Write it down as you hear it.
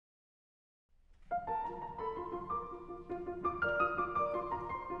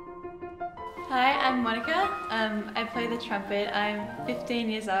Hi, I'm Monica. I play the trumpet. I'm 15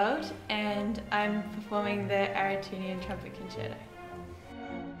 years old and I'm performing the Aratunian Trumpet Concerto.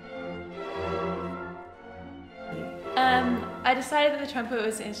 I decided that the trumpet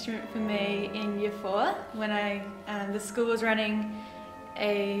was an instrument for me in Year 4 when the school was running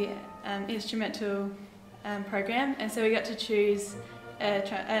a instrumental program, and so we got to choose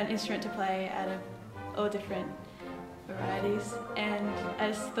an instrument to play out of all different varieties, and I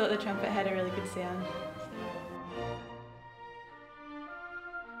just thought the trumpet had a really good sound.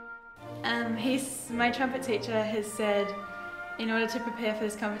 My trumpet teacher has said in order to prepare for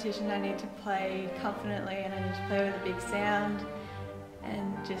this competition I need to play confidently and I need to play with a big sound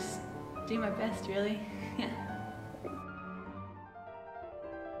and just do my best, really.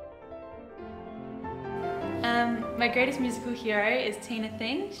 My greatest musical hero is Tina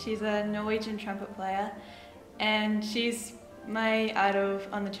Thing. She's a Norwegian trumpet player and she's my idol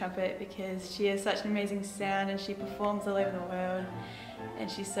on the trumpet because she has such an amazing sound and she performs all over the world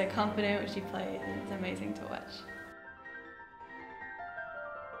and she's so confident when she plays and it's amazing to watch.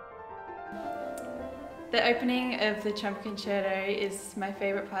 The opening of the trumpet concerto is my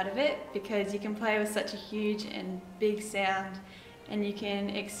favourite part of it because you can play with such a huge and big sound and you can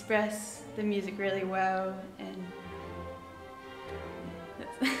express the music really well, and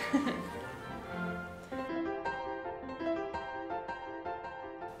that's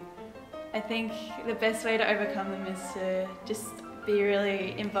I think the best way to overcome them is to just be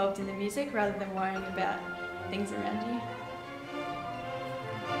really involved in the music rather than worrying about things around you.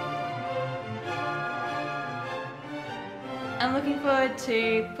 I'm looking forward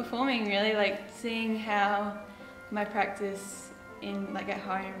to performing, really, like seeing how my practice at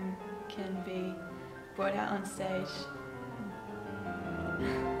home can be brought out on stage.